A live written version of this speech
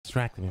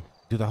distract me.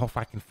 Do the whole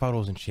fucking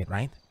photos and shit,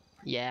 right?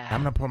 Yeah.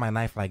 I'm gonna pull my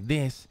knife like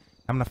this.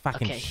 I'm gonna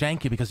fucking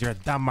shank you because you're a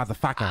dumb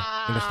motherfucker.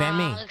 You understand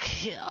me?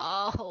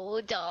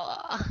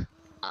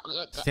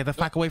 Stay the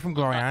fuck away from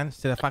Gorion.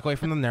 Stay the fuck away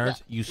from the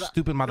nerds. You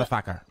stupid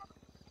motherfucker.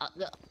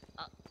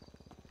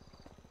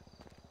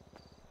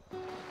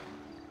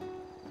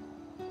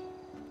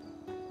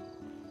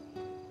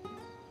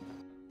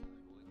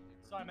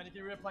 Sorry, man.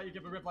 You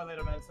give a reply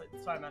later, man.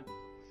 Sorry, man.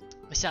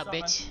 What's up,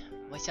 bitch?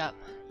 Man? What's up?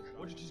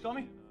 What'd you just call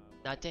me?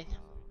 Nothing.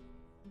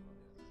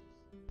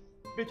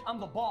 Bitch, I'm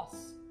the boss.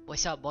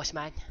 What's up, boss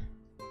man?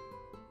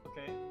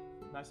 Okay.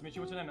 Nice to meet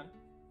you. What's your name, man?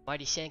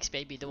 Marty Shanks,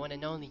 baby, the one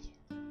and only.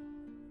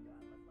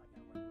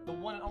 The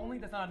one and only?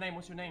 That's not a name.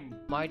 What's your name?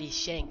 Marty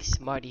Shanks.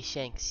 Marty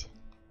Shanks.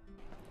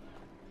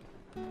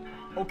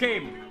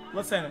 Okay,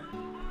 listen.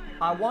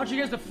 I want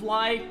you guys to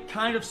fly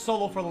kind of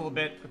solo for a little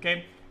bit,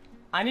 okay?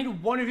 I need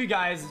one of you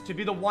guys to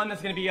be the one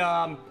that's gonna be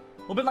a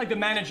little bit like the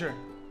manager.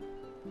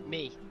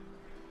 Me.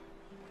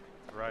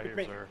 Right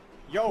here, sir.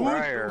 Yo, who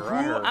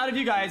out of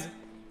you guys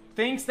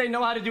thinks they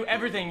know how to do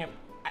everything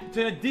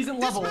to a decent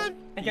level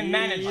and can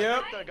manage?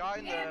 Yep. The guy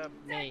in the...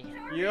 Me.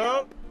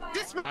 Yep.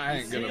 I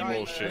ain't gonna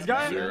bullshit. This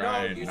guy? Sir.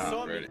 I ain't you not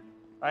saw ready. me.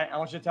 Alright, I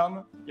want you to tell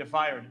him you're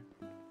fired.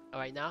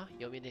 Alright now?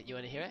 You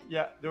wanna hear it?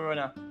 Yeah, do it right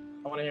now.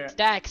 I wanna hear it.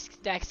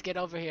 Stacks, get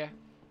over here.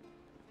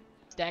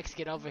 Stacks,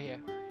 get over here.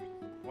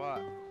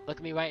 What?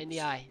 Look me right in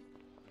the eye.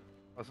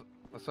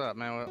 What's up,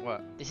 man?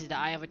 What? This is the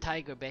eye of a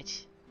tiger,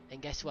 bitch.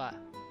 And guess what?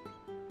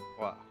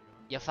 What?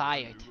 You're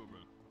fired.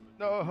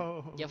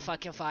 No. You're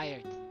fucking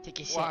fired. Take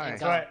your shit Why? and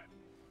That's go. right.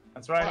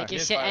 That's right. Take your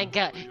He is shit fired.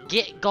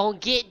 and go.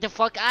 Get the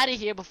fuck out of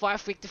here before I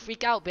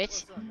freak out,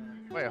 bitch.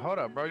 Wait, hold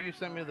up, bro. You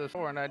sent me the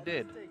store and I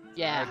did.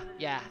 Yeah,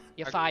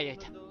 you're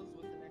fired.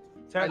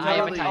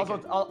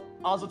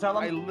 Also tell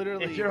I him,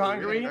 literally... if you're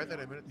hungry,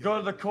 go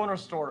to the corner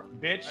store,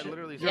 bitch. I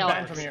literally... You're Yo,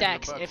 banned from here.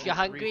 Stacks, if you're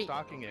hungry,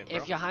 Restocking it, bro.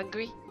 if you're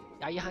hungry,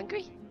 are you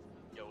hungry?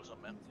 Yo, what's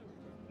up, man?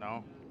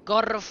 No.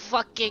 Go to the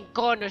fucking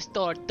corner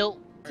store, dude.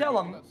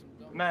 Tell him,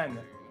 man,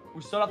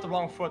 we started off the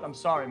wrong foot. I'm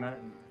sorry, man.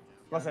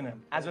 Listen,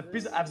 as a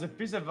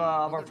piece of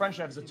our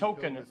friendship, as a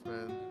token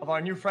of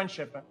our new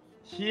friendship,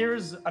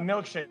 here's a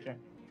milkshake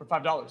for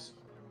 $5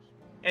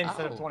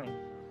 instead of 20.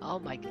 Oh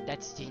my god,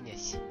 that's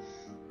genius.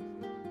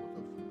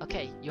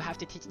 Okay, you have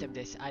to teach them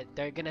this.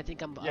 They're gonna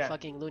think I'm a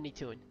fucking Looney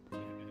Tune.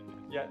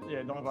 Yeah,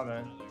 don't worry about it,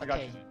 man. I got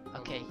you.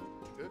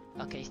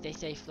 Okay, stay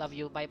safe. Love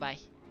you. Bye bye.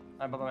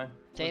 Alright, bye-bye, man.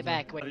 Stay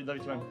back. Wait. Love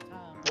you too, man.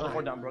 Hold the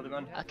fort down, brother,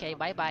 man. Okay,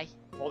 bye bye.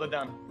 Hold it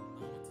down.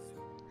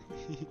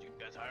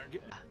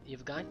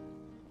 You've gone?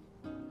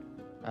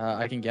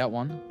 I can get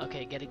one.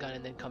 Okay, get a gun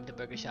and then come to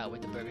Burger Shot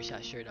with the Burger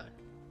Shot shirt on.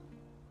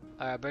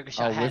 Or a Burger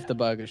Shot hat. With the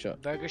Burger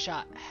Shot. Burger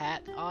Shot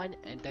hat on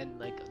and then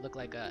like look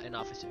like an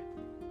officer.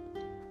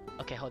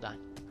 Okay, hold on.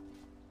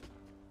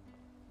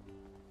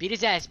 Beat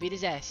his ass, beat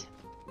his ass.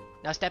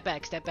 Now step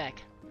back, step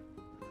back.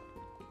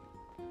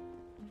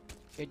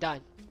 You're done.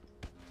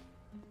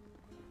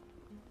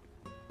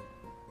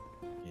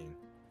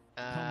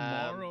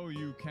 Tomorrow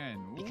you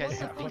can. Because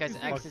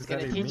X is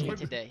gonna teach me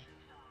today.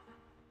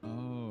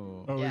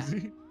 Oh. Yeah. Is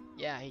he?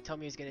 Yeah, he told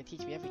me he was gonna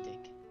teach me everything.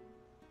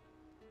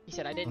 He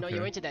said, I didn't know you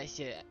were into that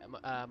shit,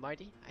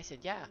 Marty. I said,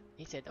 yeah.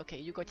 He said, okay,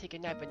 you go take a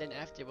nap and then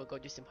after we'll go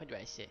do some hood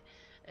rat shit.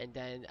 And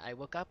then I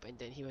woke up and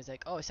then he was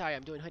like, oh, sorry,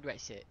 I'm doing hood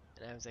rat shit.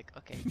 And I was like,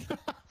 okay.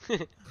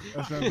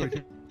 That sounds like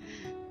it.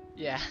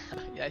 Yeah,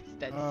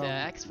 that's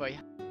X for you.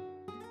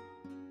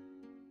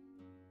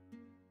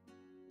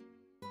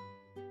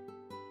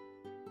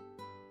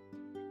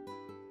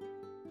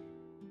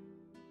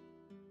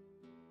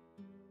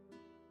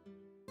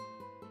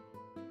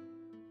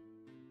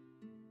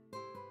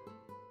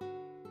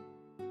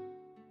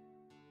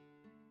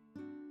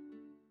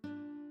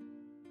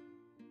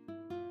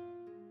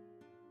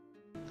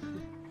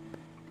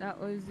 That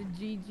was a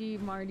GG,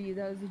 Marty.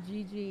 That was a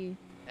GG.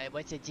 Hey,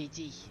 what's a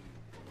GG?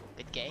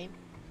 Good game?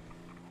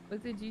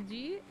 What's a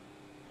GG?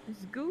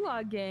 It's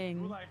Gulag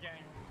Gang. Gulag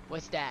Gang.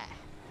 What's that?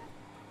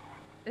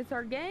 It's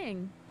our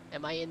gang.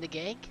 Am I in the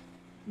gang?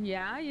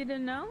 Yeah, you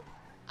didn't know?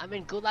 I'm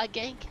in Gulag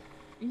Gang?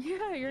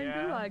 Yeah, you're in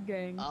Gulag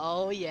Gang.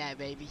 Oh yeah,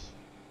 baby.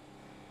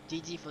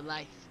 GG for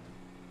life.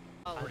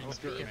 Oh,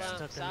 speed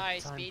bump. Sorry,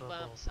 speed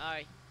bump.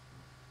 Sorry.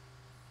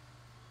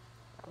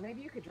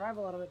 Maybe you could drive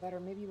a little bit better.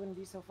 Maybe you wouldn't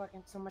be so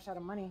much out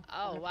of money.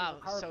 Oh wow.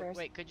 So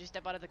wait, could you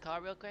step out of the car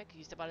real quick? Could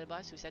you step out of the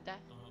bus? Who said that?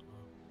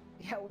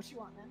 Yeah, what you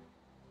want, man?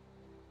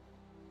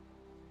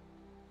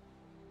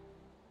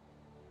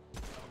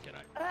 Can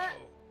I?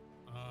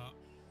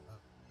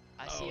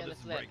 I see you on the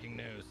flip. Breaking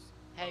news.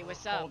 Hey,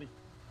 what's up? Holy.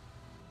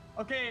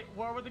 Okay,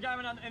 we're with the guy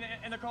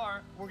in the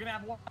car. We're gonna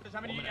have one.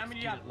 How many do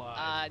you have?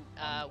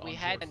 We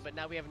had 10, but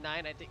now we have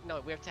 9. I think. No,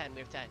 we have 10.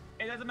 We have 10.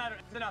 It doesn't matter.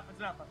 It's enough. It's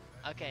enough.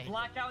 Okay.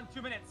 Blackout in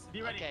 2 minutes.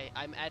 Be ready. Okay,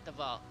 I'm at the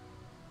vault.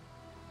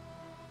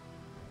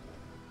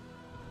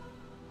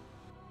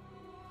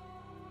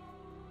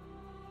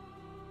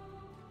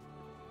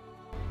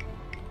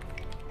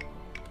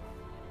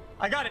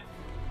 I got it.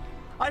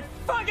 I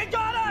fucking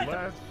got it.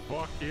 Let's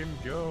fucking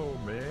go,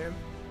 man.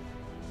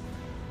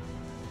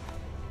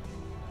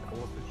 Of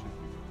course it should be.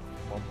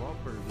 bump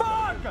up or?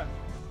 Fuck!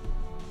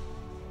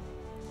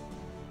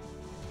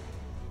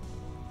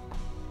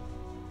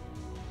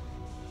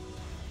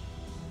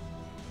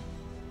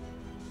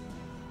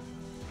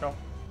 Go.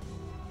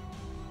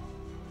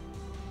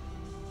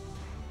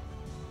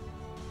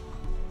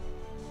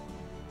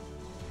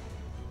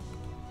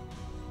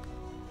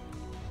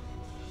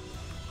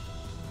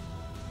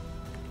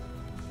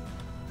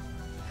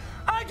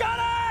 I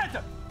got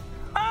it!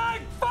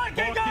 I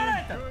fucking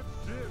got it! Good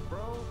shit,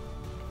 bro.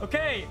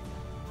 Okay.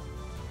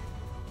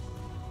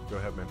 Go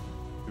ahead, man.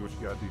 Do what you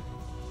gotta do.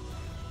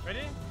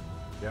 Ready?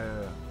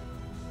 Yeah.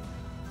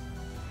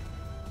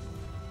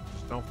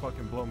 Just don't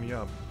fucking blow me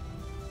up.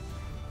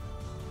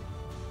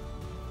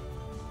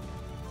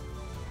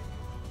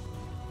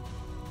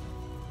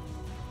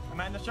 Am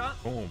I in the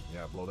shot? Boom.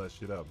 Yeah, blow that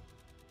shit up.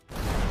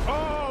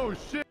 Oh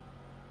shit!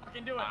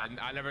 Fucking do it.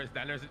 I never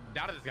doubted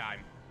this guy.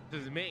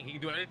 This is me. He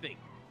can do anything.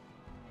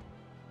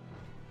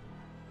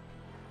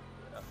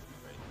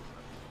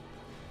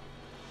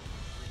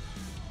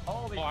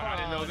 Holy Oh, fuck. I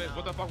didn't know this.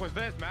 What the fuck was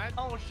this, man?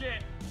 Oh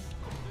shit.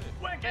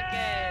 Wicked!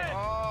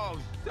 Oh,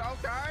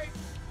 okay.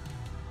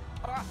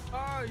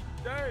 Oh,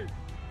 dude.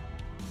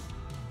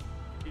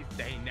 He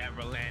said he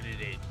never landed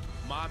it.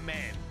 My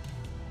man.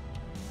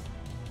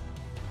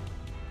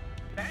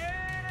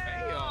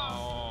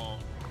 Damn!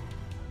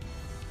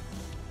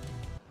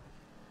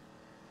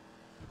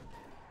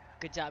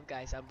 Good job,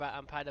 guys.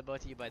 I'm proud of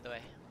both of you, by the way.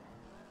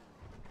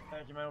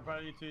 Thank you, man. We're proud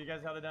of you too. You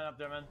guys held it down up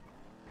there, man.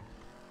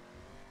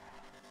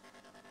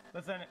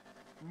 Listen,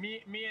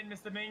 me and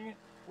Mr. Ming,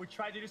 we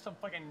tried to do some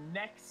fucking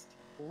next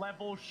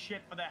level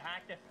shit for the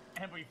hack,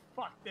 and we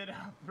fucked it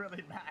up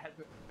really bad.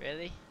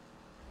 Really?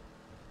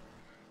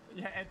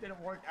 Yeah, it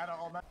didn't work at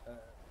all, man.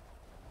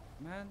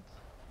 Man.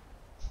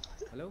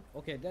 Hello?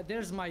 Okay,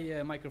 there's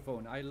my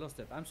microphone. I lost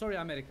it. I'm sorry,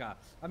 America.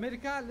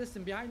 America,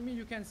 listen, behind me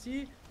you can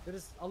see there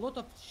is a lot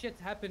of shit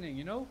happening,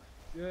 you know?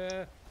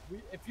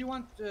 If you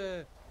want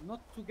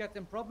not to get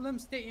in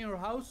problems, stay in your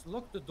house,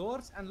 lock the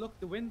doors and lock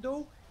the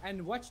window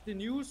and watch the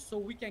news so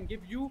we can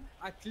give you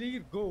a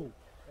clear go.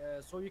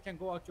 So you can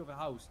go out of the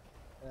house.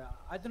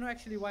 I don't know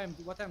actually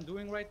what I'm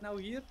doing right now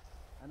here,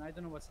 and I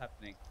don't know what's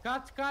happening.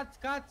 Cut!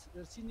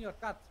 Senior,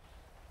 cut!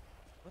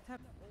 What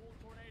happened? Old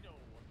tornado.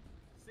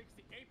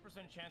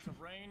 68% chance of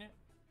rain,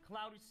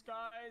 cloudy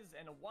skies,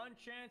 and a 1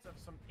 chance of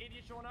some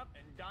idiot showing up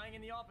and dying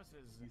in the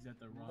offices. He's at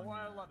the wrong More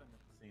at 11.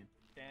 scene.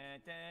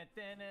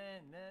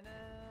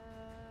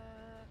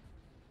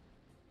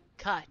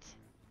 Cut.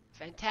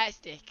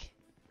 Fantastic.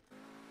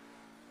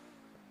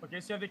 Okay,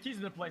 so you have the keys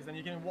to the place, then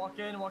you can walk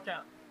in, walk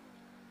out.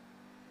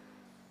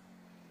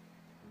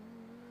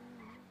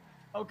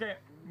 Okay,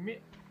 me,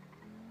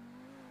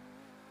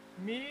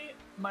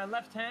 my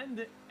left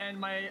hand, and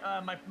my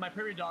my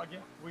prairie dog.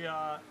 We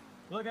we're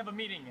gonna have a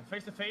meeting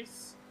face to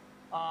face.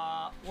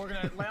 We're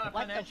gonna lay out our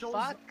What the financials,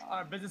 fuck?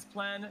 our business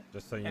plan.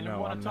 Just so you and know,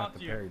 we wanna I'm talk not the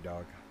to you. Perry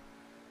dog.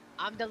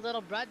 I'm the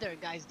little brother,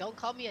 guys. Don't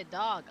call me a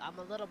dog. I'm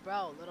a little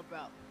bro,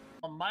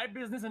 On my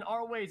business and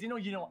our ways, you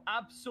know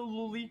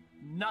absolutely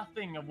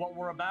nothing of what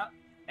we're about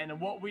and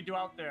what we do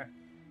out there.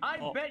 I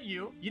bet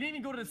you didn't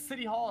even go to the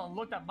city hall and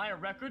looked at my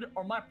record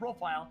or my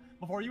profile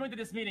before you went to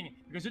this meeting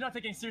because you're not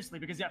taking it seriously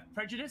because you have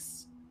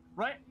prejudice,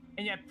 right?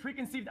 And you have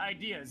preconceived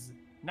ideas.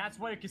 And that's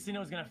why your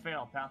casino is gonna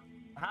fail, pal.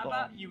 How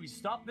about you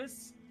stop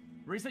this,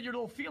 reset your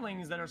little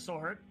feelings that are so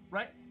hurt,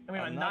 right? And we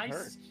have a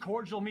nice,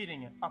 cordial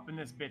meeting up in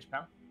this bitch,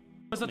 pal.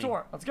 What's the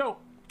tour? Let's go.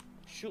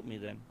 Shoot me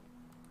then.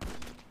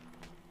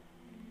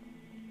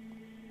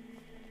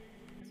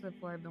 That's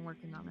before I've been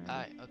working on it.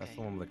 Alright, okay. That's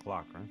the one with the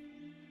clock, right?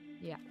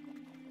 Yeah.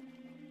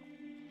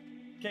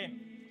 Okay,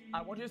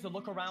 I want you guys to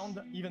look around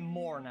even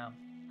more now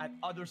at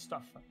other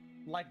stuff,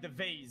 like the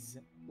vase,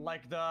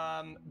 like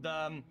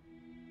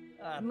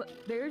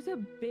There's a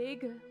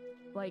big,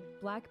 like,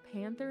 Black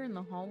Panther in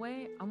the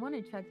hallway. I want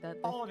to check that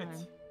this all of time.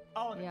 it.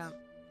 All of Yeah. it.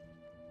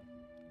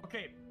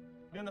 Okay,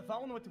 be on the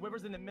phone with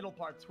whoever's in the middle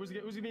parts. Who's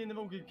gonna be in the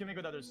middle? Can make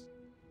with others.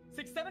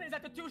 6-7 is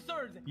at the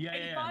 2/3. Yeah,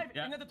 85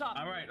 yeah. and at the top.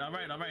 All right.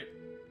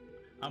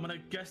 I'm gonna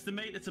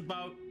guesstimate. It's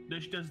about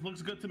this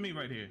looks good to me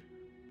right here.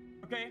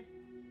 Okay,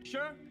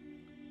 sure.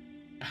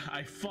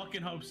 I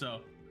fucking hope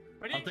so.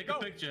 Ready? I'll take Go. a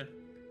picture.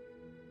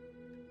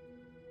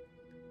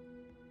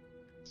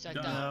 Shut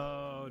No. down.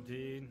 No,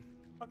 Dean.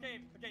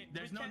 Okay.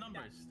 There's no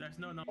numbers. There's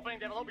no numbers. Opening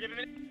the envelope. Give it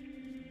a minute.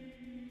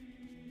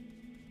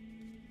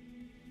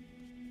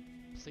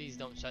 Please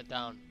don't shut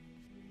down.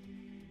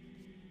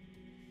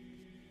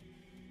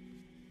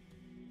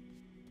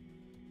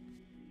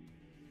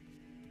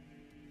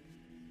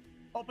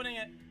 Opening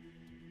it.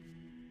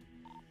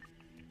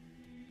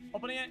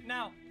 Opening it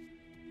now.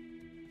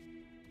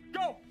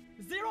 Go.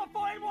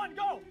 0481.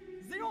 Go.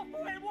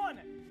 0481.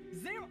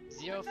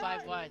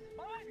 051.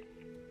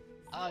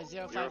 Oh,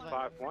 051.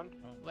 051.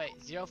 Wait,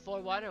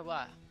 041 or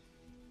what?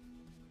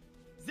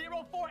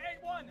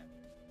 0481.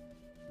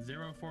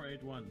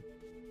 0481.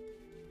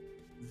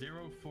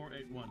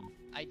 0481.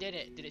 I did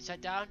it. Did it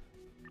shut down?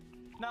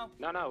 No.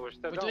 No, we're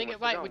still We're going. doing it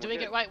right. We're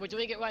doing it right. We're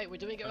doing it right. We're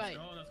doing it right.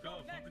 Let's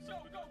go. Next.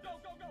 Focus Go. up.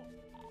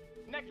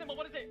 Next symbol.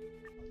 What is it?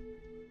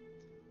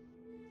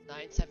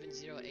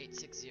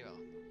 970860.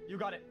 You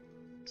got it.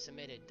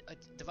 Submitted.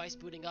 Device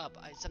booting up.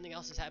 Something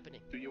else is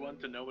happening. Do you want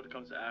to know what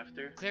comes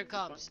after? Clear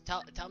comms.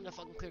 Tell him to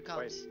fucking clear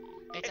comms.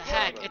 It's a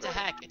hack. It's a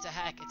hack. It's a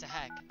hack. It's a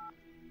hack.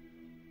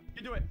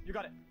 You do it. You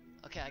got it.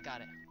 Okay, I got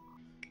it.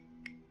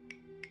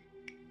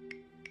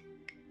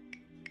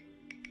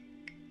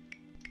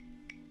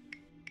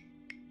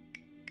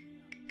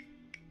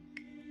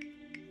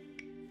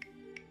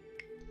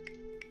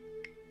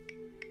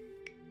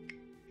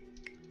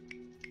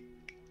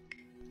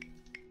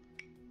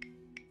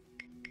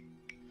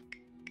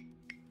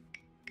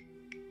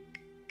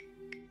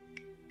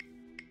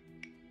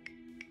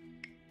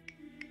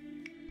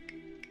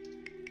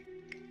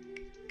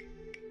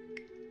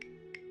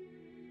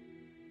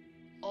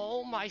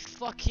 Oh my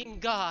fucking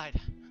god.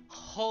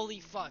 Holy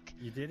fuck.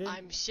 You did it?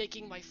 I'm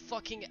shaking my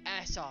fucking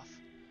ass off.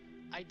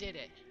 I did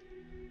it.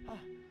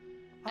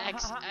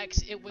 X,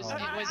 it was,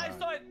 I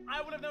saw it.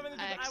 I would have never been able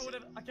to do that. I would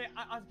have, okay,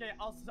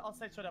 I'll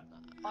say straight up.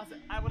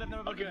 I would have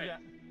never been able to do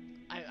that.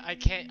 I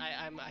can't,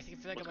 I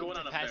feel like I'm going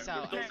to pass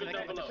out. I feel like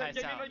I'm going to pass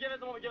out. Give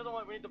it a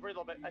moment, we need to breathe a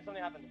little bit.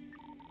 Something happened.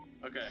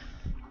 Okay.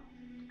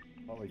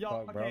 Holy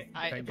fuck, bro.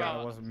 Thank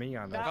God it wasn't me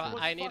on that. Bro,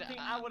 I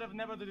would have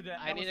never did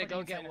that. I need to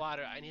go get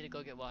water. I need to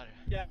go get water.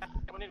 Yeah,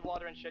 we need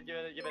water and shit. Give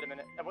it a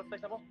minute. What's the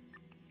next level?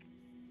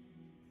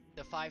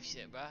 The 5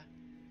 shit, bruh.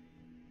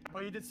 Oh,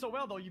 you did so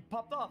well though. You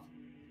popped off.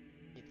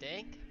 You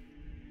think?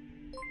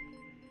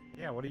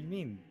 Yeah, what do you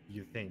mean,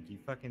 you think? You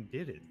fucking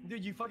did it.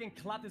 Dude, you fucking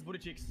clapped his booty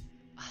cheeks.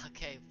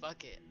 Okay,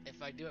 fuck it.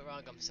 If I do it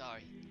wrong, I'm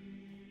sorry.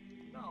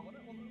 No,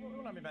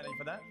 we're not be mad at you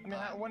for that. I mean,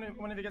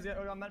 one of you guys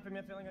got mad for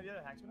me feeling like the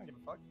other hacks. We don't give a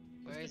fuck.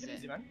 Where is it?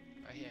 Easy, man.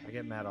 Right here. I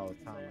get mad all the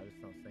time. I just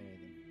don't say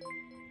anything.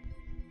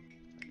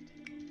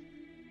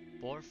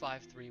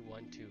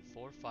 45312.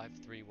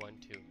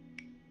 45312.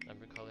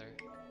 Number color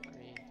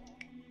green.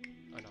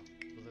 Oh no,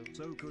 blue.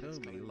 So good, oh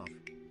my love.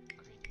 Green.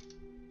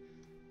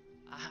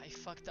 I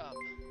fucked up.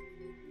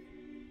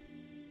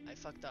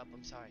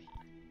 I'm sorry.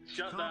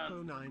 Shut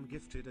down. 9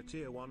 gifted a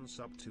tier 1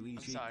 sub to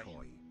Easy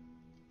Koi.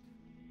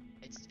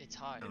 It's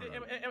hard.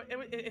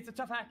 It's a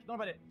tough hack. Don't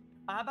worry about it.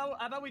 How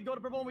about we go to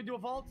purple and we do a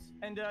vault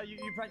and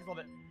you practice a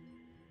little bit.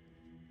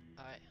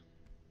 Alright.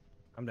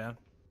 I'm down.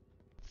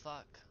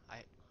 Fuck.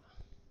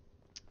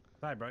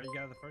 Sorry, bro. You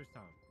got it the first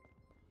time.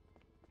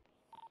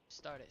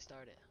 Start it.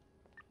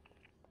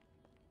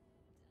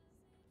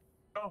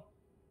 Go.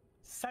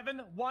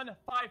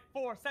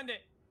 7154. Send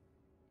it.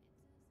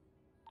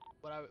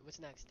 What's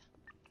next?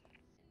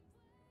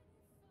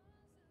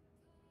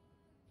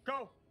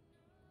 Go.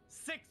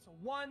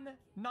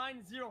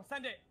 6190.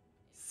 Send it.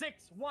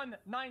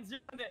 6190.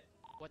 Send it.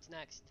 What's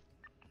next?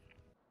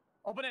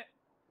 Open it.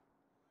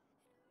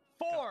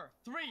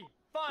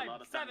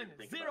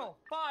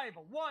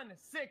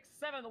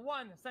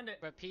 435705161. Send it.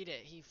 Repeat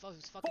it. He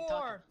was fucking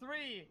talking.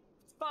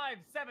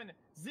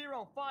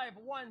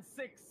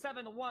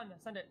 435705161.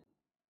 Send it.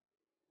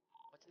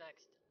 What's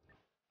next?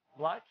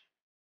 Black.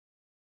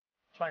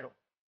 Triangle.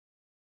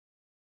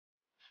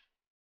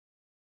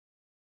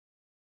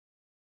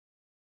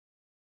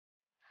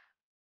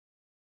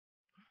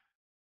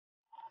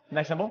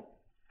 Next symbol.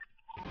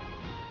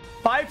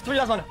 53,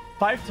 last one.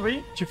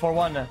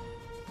 53241.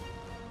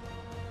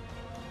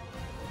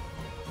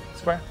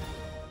 Square.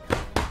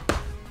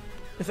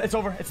 It's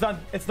over. It's done.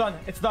 It's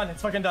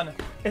fucking done.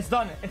 It's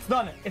done.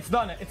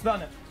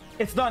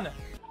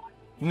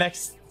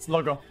 Next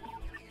logo.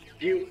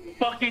 You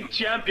fucking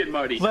champion,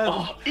 Marty.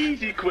 Oh,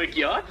 easy, quick,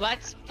 yacht.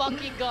 Let's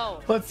fucking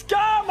go. Let's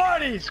go,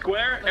 Marty.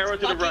 Square, arrow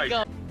to the right.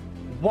 Go.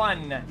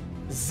 1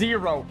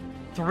 0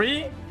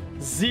 3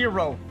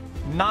 0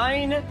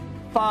 9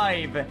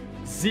 5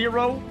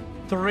 0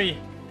 3.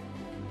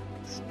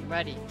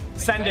 Ready.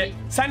 Send it.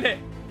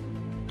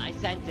 I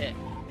sent it.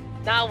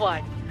 Now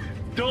what?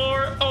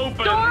 Door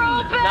open.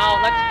 No,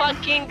 let's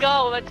fucking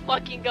go.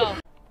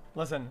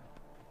 Listen.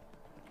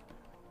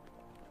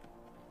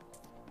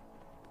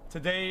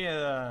 Today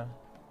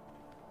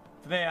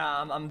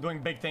I'm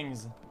doing big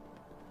things.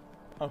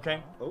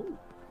 Okay? Oh.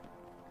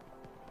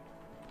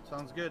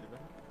 Sounds good.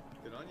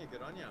 Good on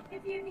you.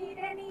 If you need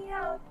any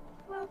help,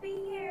 we'll be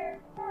here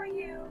for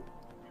you.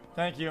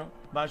 Thank you.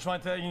 But I just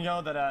want to let you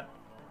know that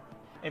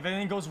if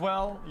anything goes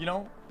well, you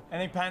know,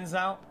 anything pans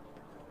out,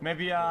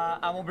 maybe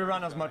I won't be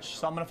around as much.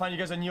 So I'm gonna find you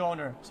guys a new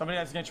owner, somebody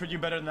that's gonna treat you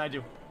better than I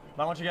do.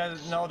 But I want you guys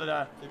to know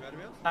that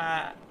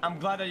I'm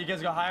glad that you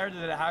guys got hired,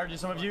 that I hired you,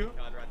 some of you,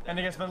 and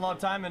you guys spent a lot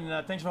of time,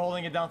 and thanks for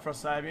holding it down for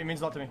us. It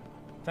means a lot to me.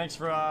 Thanks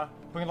for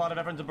putting a lot of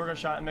effort into Burger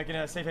Shot and making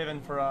it a safe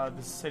haven for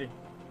this city.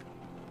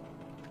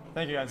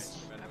 Thank you guys.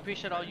 I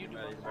appreciate all you do.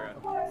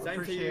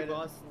 Same to you,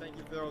 boss. Thank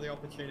you for all the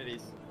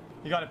opportunities.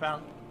 You got it,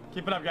 pal.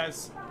 Keep it up,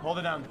 guys. Hold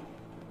it down.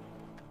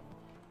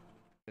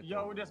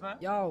 Yo, who this, man?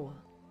 Yo.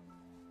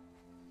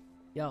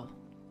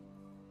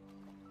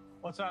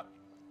 What's up?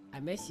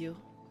 I miss you.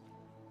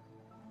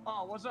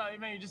 Oh, what's up?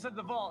 Man, you just said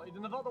the vault. You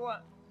did the vault or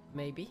what?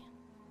 Maybe.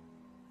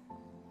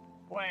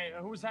 Wait,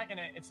 who's hacking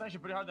it? It's actually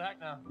pretty hard to hack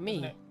now.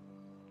 Me.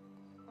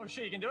 Oh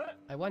shit, you can do it?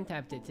 I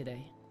one-tapped it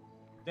today.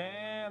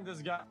 Damn,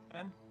 this guy,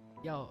 man.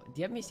 Yo,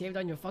 do you have me saved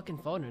on your fucking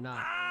phone or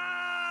not?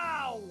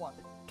 what?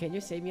 Can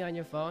you save me on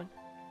your phone?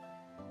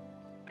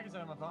 I can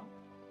send my phone.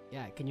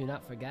 Yeah, can you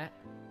not forget?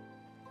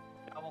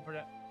 I won't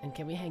forget. And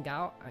can we hang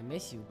out? I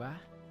miss you, bruh.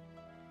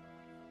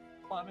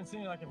 Well, I haven't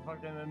seen you like in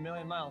fucking a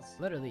million miles.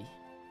 Literally.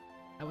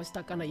 I was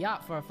stuck on a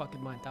yacht for a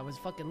fucking month. I was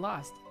fucking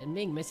lost. And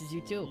Ming misses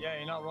you too. Yeah,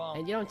 you're not wrong.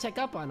 And you don't check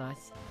up on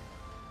us.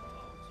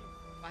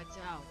 Watch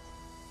out.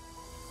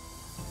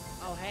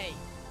 Oh, hey.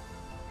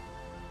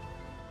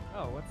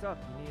 Oh, what's up?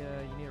 You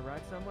need a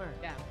ride somewhere?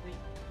 Yeah, please.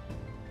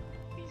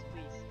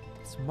 Please.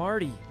 It's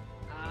Marty.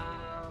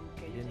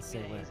 Can you didn't take say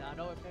me to where. his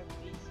auto repair,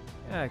 please?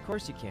 Yeah, of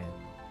course you can.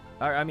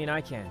 I mean,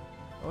 I can.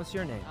 What's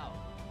your name? Oh.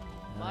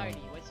 Marty,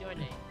 what's your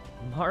name?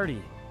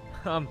 Marty.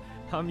 I'm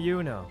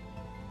Yuno.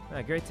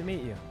 Great to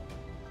meet you.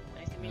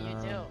 Nice to meet you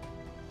too.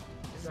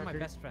 This is my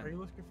best friend. Are you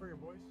looking for your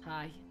boys?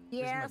 Hi.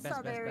 Yeah, I This is my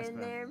saw they're best in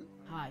friend. there.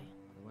 Hi.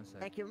 One sec.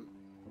 Thank you.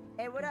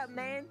 Hey, what up,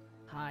 man?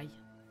 Hi.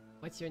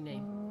 What's your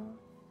name?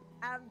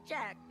 I'm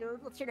Jack,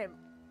 dude. What's your name?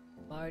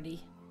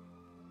 Marty.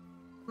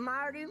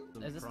 Marty?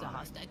 Is this the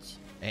hostage?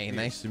 Hey,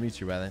 nice to meet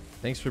you, brother.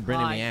 Thanks for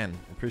bringing me Hi. in.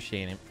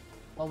 Appreciate it.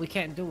 Well, we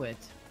can't do it.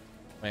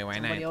 Wait, why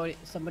not?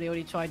 Somebody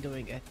already tried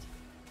doing it.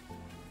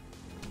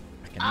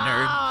 Like a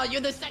nerd. Oh,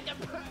 you're the second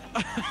person.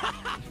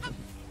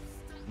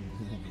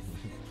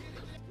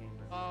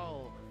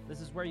 Oh. This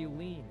is where you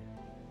lean.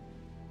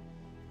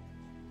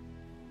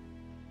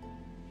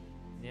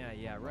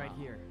 Yeah, right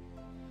here.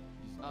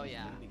 Oh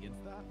yeah.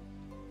 Against that?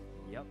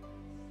 Yep.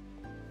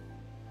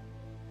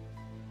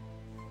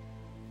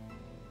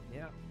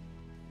 Yeah.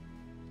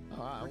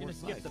 Oh, We're gonna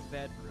skip the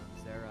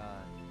bedrooms. They're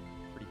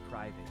pretty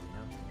private, you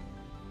know.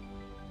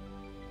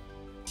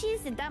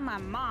 Isn't that my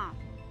mom?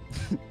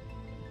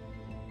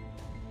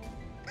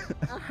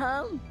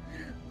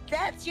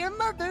 That's your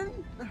mother.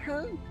 What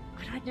do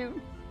I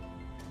do?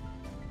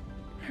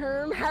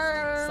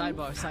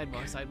 Sidebar.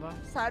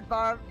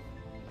 Sidebar.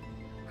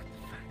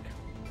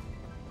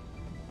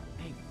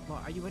 Hey,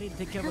 Mar, are you ready to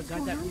take care of a guy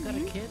that you got a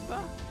kid,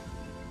 bro?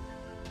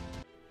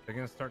 They're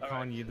gonna start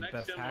calling you the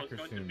best hacker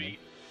soon. Man.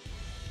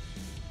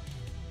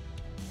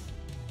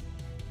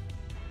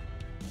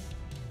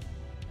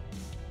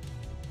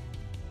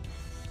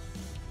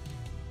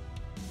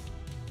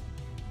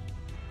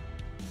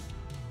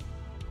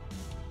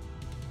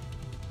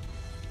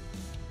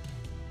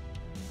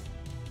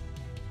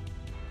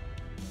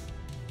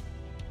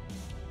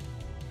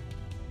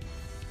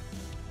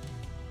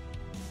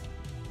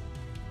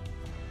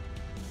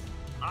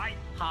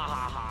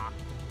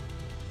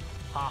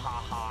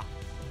 Ha.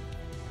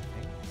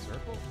 Okay,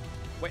 circle?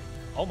 Wait.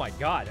 Oh my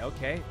god,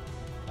 okay.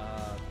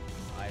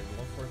 I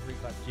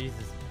 1435.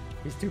 Jesus.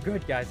 He's too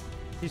good, guys.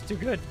 He's too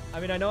good. I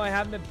mean, I know I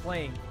haven't been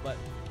playing, but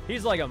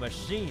he's like a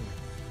machine.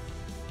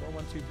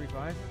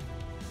 41235.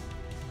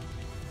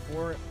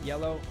 4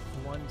 yellow,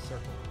 1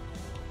 circle.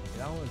 Okay,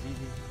 that one was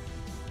easy.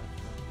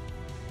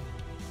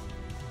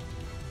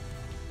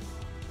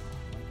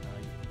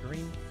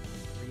 Green,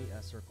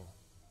 3 circle.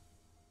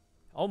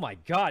 Oh my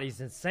god, he's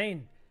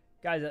insane.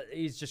 Guys,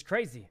 he's just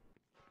crazy.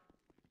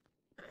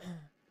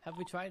 Have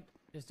we tried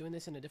just doing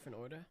this in a different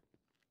order?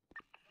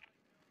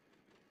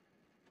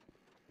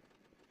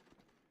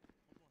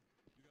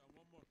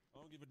 I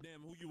don't give a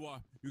damn who you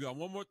are. You got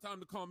one more time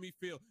to call me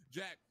Phil.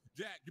 Jack,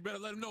 you better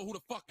let him know who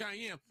the fuck I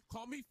am.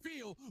 Call me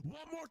Phil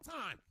one more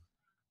time.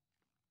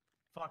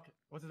 Fuck.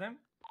 What's his name?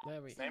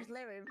 Larry. Larry.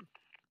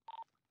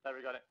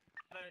 Larry got it.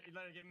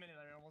 Larry, give a minute.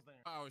 Larry, almost there.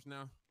 Hours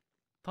now.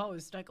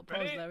 Pose, strike a pose,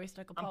 Ready? Larry,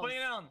 strike a pose. I'm putting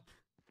it on.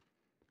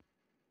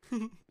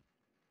 You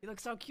look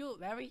so cute,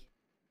 Larry.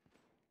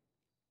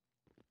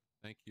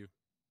 Thank you.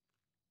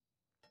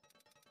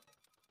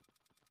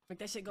 Make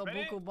that shit go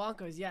Ready? buku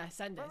bonkers. Yeah,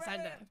 send it. Go. I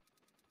know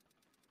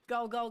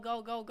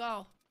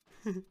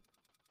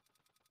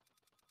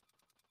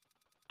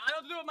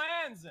what to do with my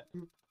hands.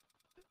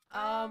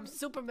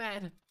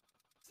 Superman.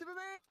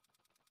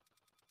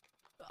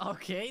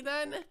 Okay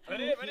then.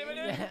 Ready?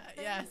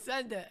 Yeah,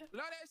 send it.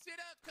 Blow that shit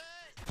up, cuz.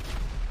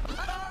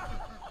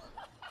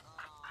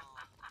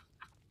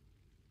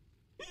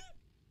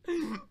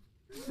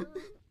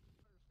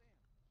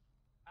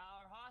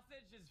 Our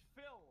hostage is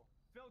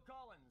Phil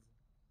Collins.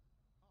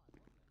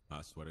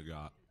 I swear to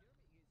God.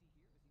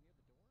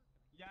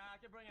 Yeah, I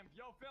can bring him.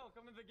 Yo, Phil,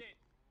 come to the gate.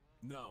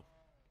 No.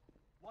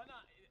 Why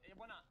not?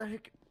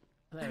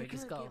 Larry,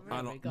 just go.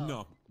 I Larry, don't. go.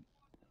 No.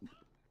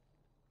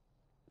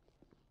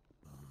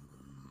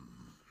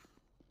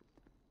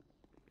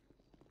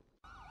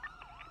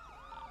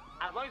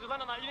 As long as you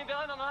land on you need to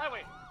land on the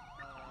highway.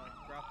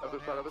 Other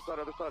side.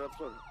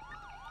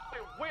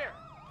 Wait, where?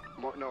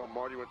 No,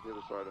 Marty went to the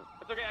other side.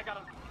 It's okay, I got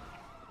him.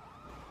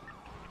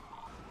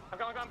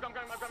 I'm coming.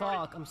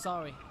 Fuck, I'm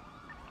sorry.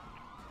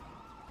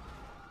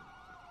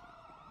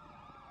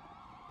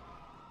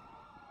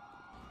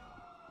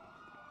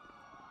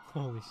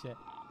 Holy shit.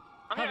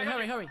 Hurry.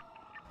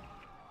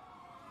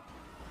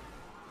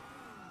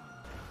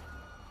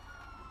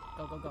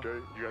 Go. Okay,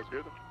 you guys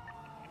good?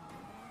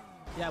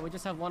 Yeah, we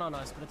just have one on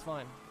us, but it's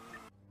fine.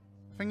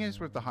 The thing is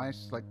with the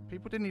heist, like,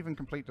 people didn't even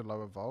complete the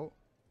lower vault.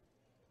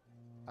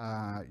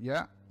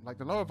 Yeah, like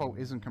the lower vault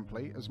isn't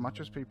complete as much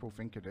as people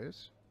think it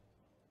is.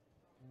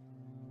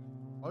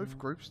 both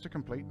groups to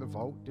complete the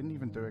vault didn't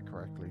even do it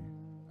correctly.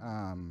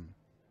 And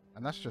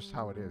that's just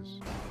how it is.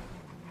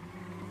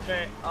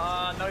 Okay,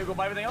 now you go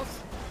buy everything else?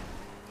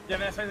 Do you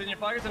have any space in your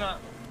pockets or not?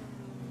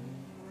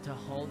 To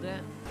hold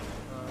it?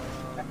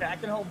 Okay, I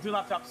can hold 2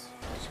 laptops.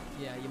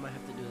 Yeah, you might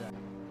have to do that.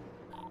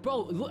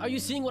 Bro, are you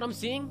seeing what I'm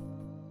seeing?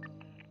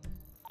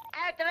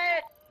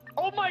 Activate!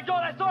 Oh my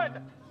god, I saw it!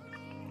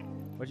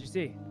 What'd you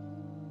see?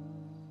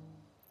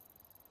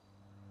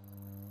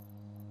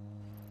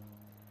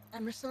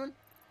 Emerson?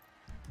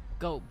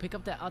 Go, pick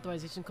up the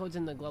authorization codes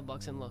in the glove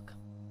box and look.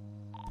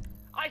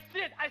 I see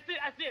it! I see it!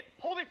 I see it!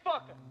 Holy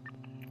fuck!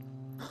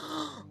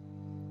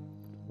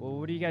 Well,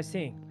 what are you guys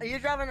seeing? Are you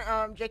driving,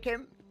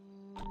 JK?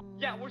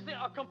 Yeah, we're seeing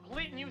a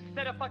complete new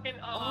set of fucking,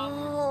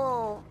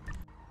 Oh!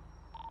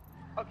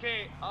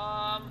 Okay,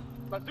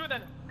 let's do it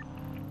then.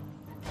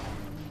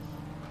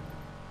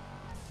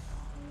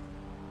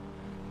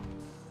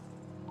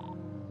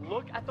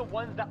 Look at the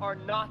ones that are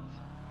not.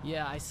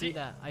 Yeah, I see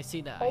that. I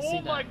see that. Oh I see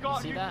that. my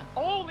god! You see that?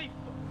 Holy!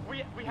 We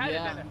had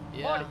Yeah, it then.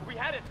 yeah. Marty, we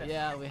had it then.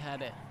 Yeah, we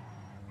had it.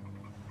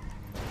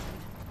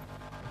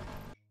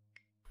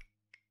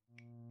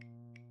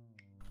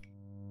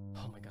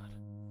 Oh my god.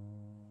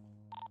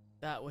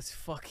 That was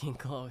fucking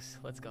close.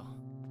 Let's go.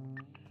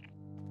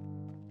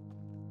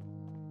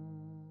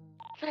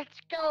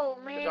 Let's go,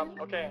 Good man. job.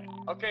 Okay.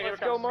 Okay, Let's here it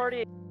go, comes.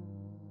 Marty.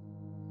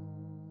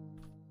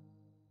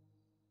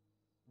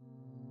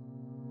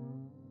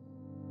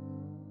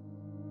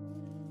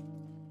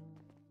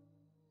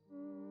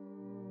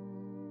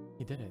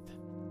 He did it.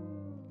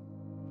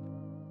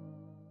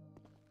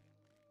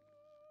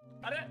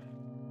 Got it?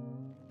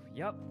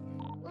 Yep.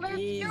 Let's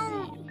Easy.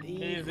 go.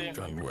 Easy.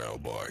 Done well,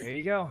 boy. There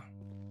you go.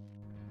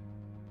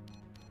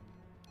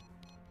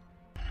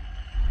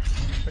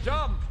 Good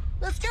job.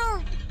 Let's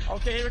go.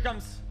 Okay, here it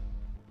comes.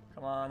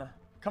 Come on.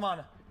 Come on.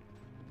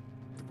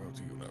 About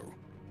you know.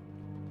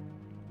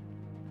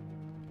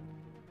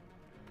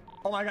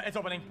 Oh my god, it's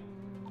opening.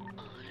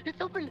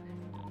 It's open.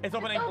 It's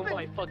opening. It's open. Oh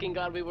my fucking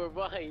god, we were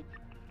right.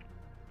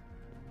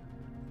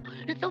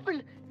 It's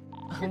open.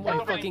 Oh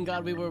my fucking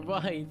god, we were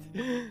right.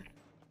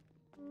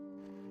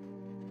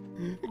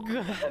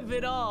 Grab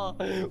it all.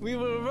 We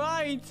were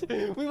right.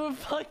 We were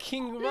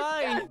fucking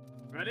right.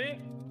 Ready?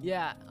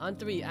 Yeah, on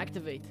 3,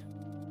 activate.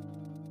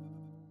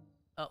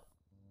 Oh,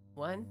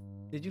 1.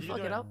 Did you You fuck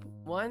do it it. up?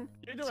 1,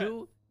 You do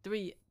 2,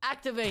 3,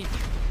 activate.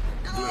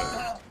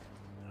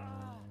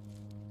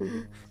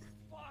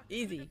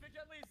 Easy.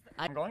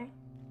 I'm going.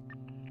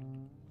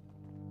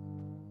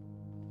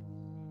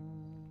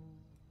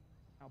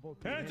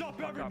 Hands up,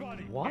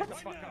 everybody! What? Hands the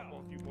fuck up,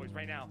 both you boys,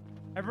 right now.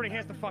 Everybody,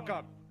 hands the fuck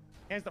up.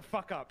 Hands the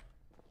fuck up.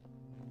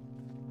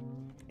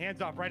 Hands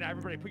up, right now.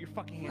 Everybody, put your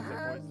fucking hands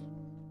up, boys.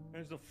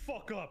 Hands the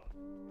fuck up.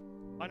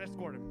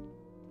 Unescort him.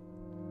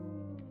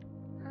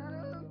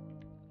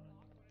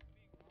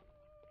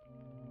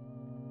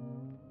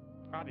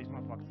 Grab these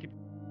motherfuckers. Keep.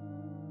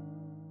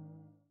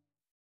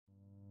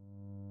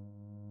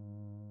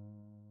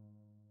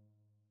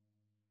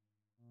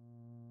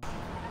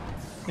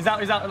 He's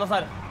out, left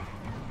side.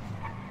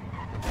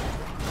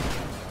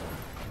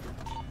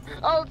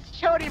 Oh, it's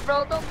Chody,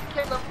 bro. Don't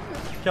kill him.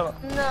 Kill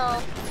him.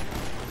 No.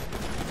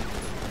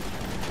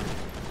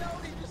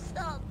 Chody, just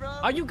stop, bro.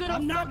 Are you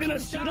gonna fucking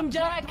shoot him,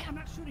 Jack? I'm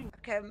not shooting.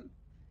 Okay.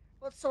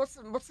 What's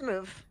the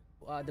move?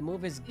 The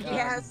move is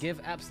Yes.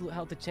 give absolute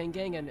health to chain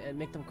gang and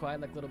make them cry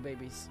like little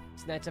babies.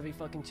 Snatch every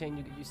fucking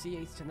chain you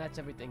see, snatch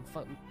everything.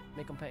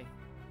 Make them pay.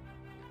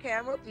 Okay,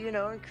 I'm with you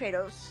know, and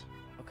Kratos.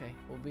 Okay,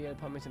 we'll be at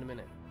apartments in a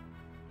minute.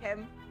 Okay.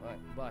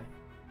 Alright, bye.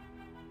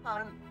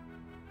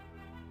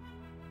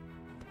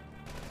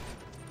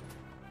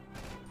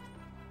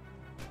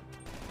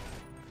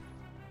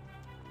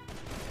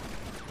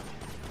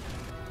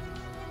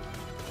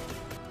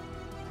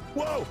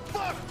 Whoa!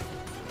 Fuck!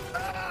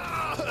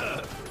 Ah!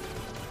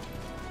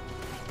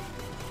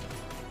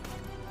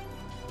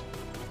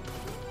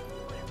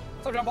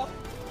 What's up, John Paul?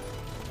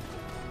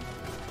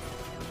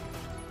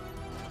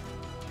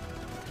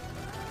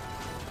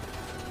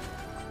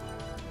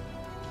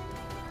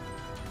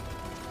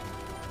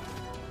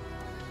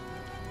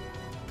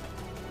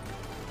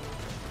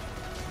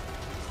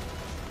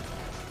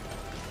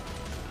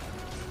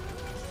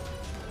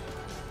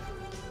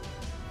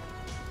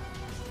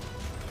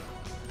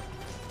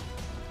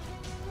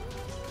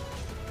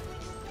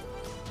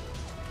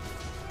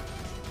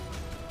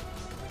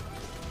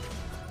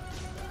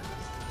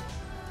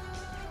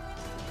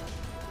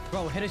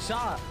 Bro, hit a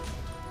shot.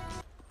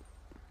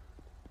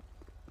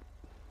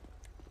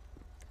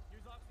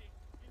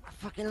 I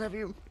fucking love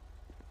you.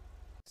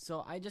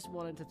 So I just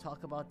wanted to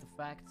talk about the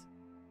fact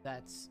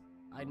that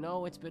I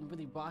know it's been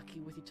really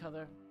rocky with each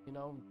other. You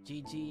know,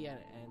 GG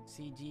and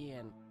CG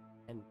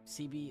and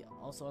CB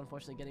also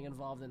unfortunately getting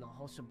involved in the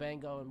whole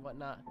shebango and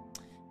whatnot.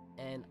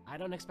 And I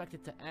don't expect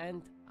it to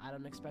end. I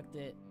don't expect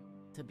it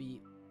to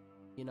be,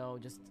 you know,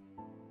 just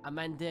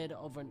amended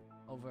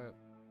over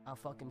a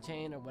fucking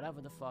chain or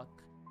whatever the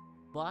fuck.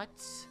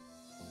 But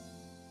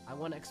I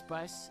want to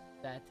express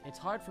that it's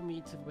hard for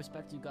me to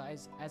respect you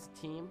guys as a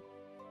team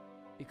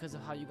because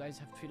of how you guys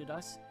have treated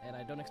us, and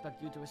I don't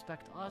expect you to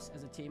respect us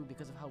as a team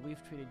because of how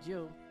we've treated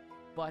you,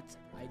 but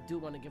I do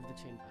want to give the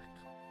chain back.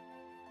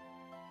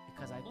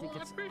 Because I think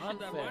it's unfair. I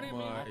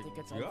think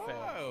it's unfair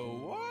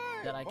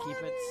that I keep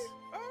it.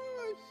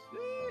 Oh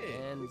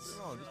shit! And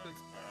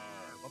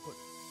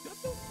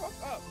Shut the fuck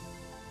up.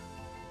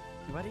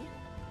 you ready?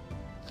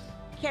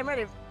 Okay, I'm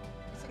ready. Is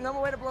there a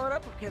normal way to blow it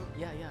up? Okay.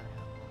 Yeah.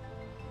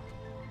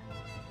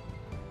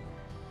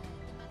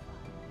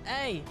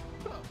 Hey!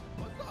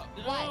 What's up?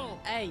 What?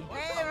 Hey!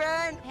 Hey,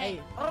 Ryan!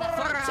 Hey! Oh,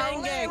 Fuck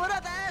chain gang! what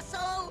up,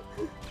 asshole?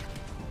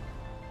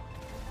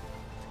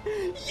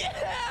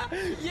 Yeah!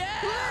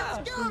 Yeah!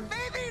 Let's go,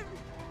 baby!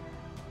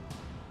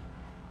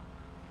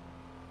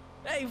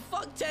 Hey,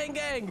 fuck chain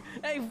gang!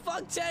 Hey,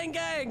 fuck chain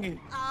gang!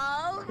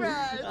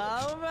 Alright!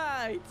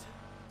 Alright!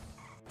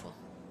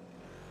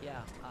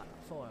 Yeah,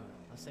 4.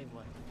 I'll save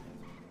 1.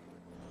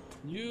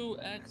 You,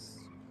 X,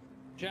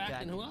 Jack,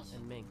 and who else?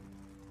 And Ming.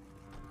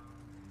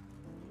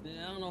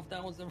 Yeah, I don't know if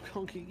that one's ever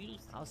gonna get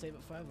used. I'll save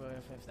it forever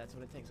if that's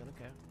what it takes. I don't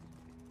care.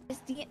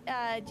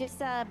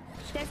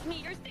 Test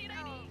me your state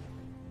ID.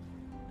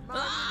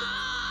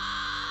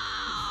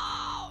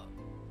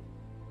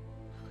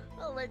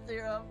 I'll wait till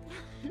you're up.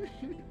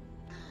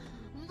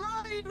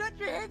 Marty, you got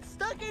your head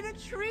stuck in a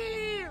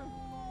tree!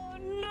 Oh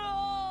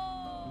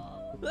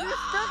no! You're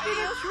stuck in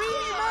a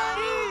tree,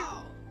 Marty!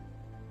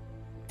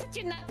 Did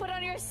you not put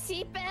on your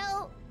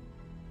seatbelt?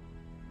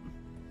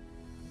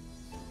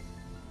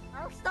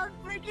 I'll start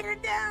breaking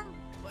it down!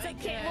 It's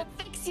okay, we'll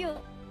fix you. It's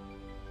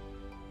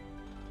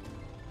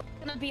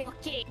gonna be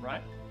okay.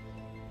 Right?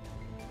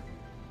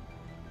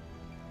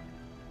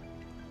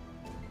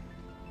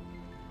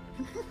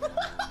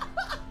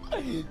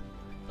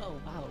 Oh,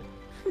 wow.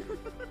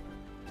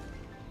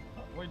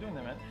 What are you doing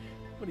there, man?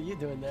 What are you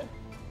doing there?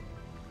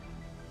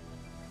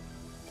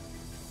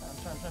 I'm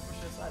trying to push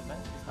you aside,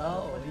 man.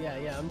 Oh,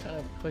 yeah, I'm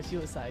trying to push you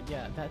aside.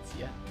 Yeah, that's,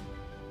 yeah.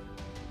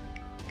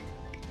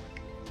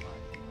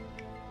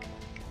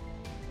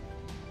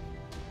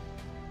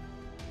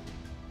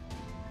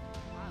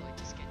 Wow, it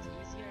just gets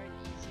easier and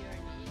easier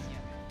and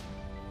easier.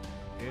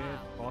 Good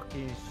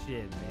fucking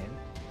shit, man.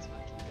 It's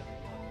fucking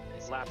good.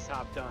 Listen,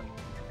 Laptop done.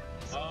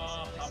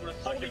 I'm gonna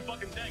suck your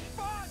fucking dick.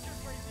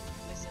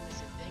 Listen,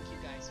 thank you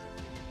guys for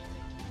bringing me.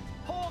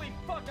 Thank you. Holy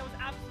fuck, that was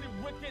absolutely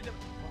wicked,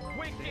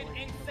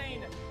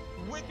 insane,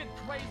 wicked,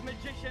 crazy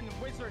magician,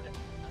 wizard.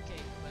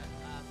 Okay, but I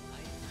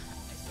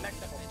still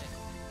Next need a level. minute.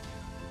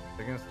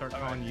 They're gonna start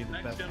calling you the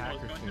Next best demo is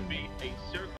hacker going to soon. be a circle.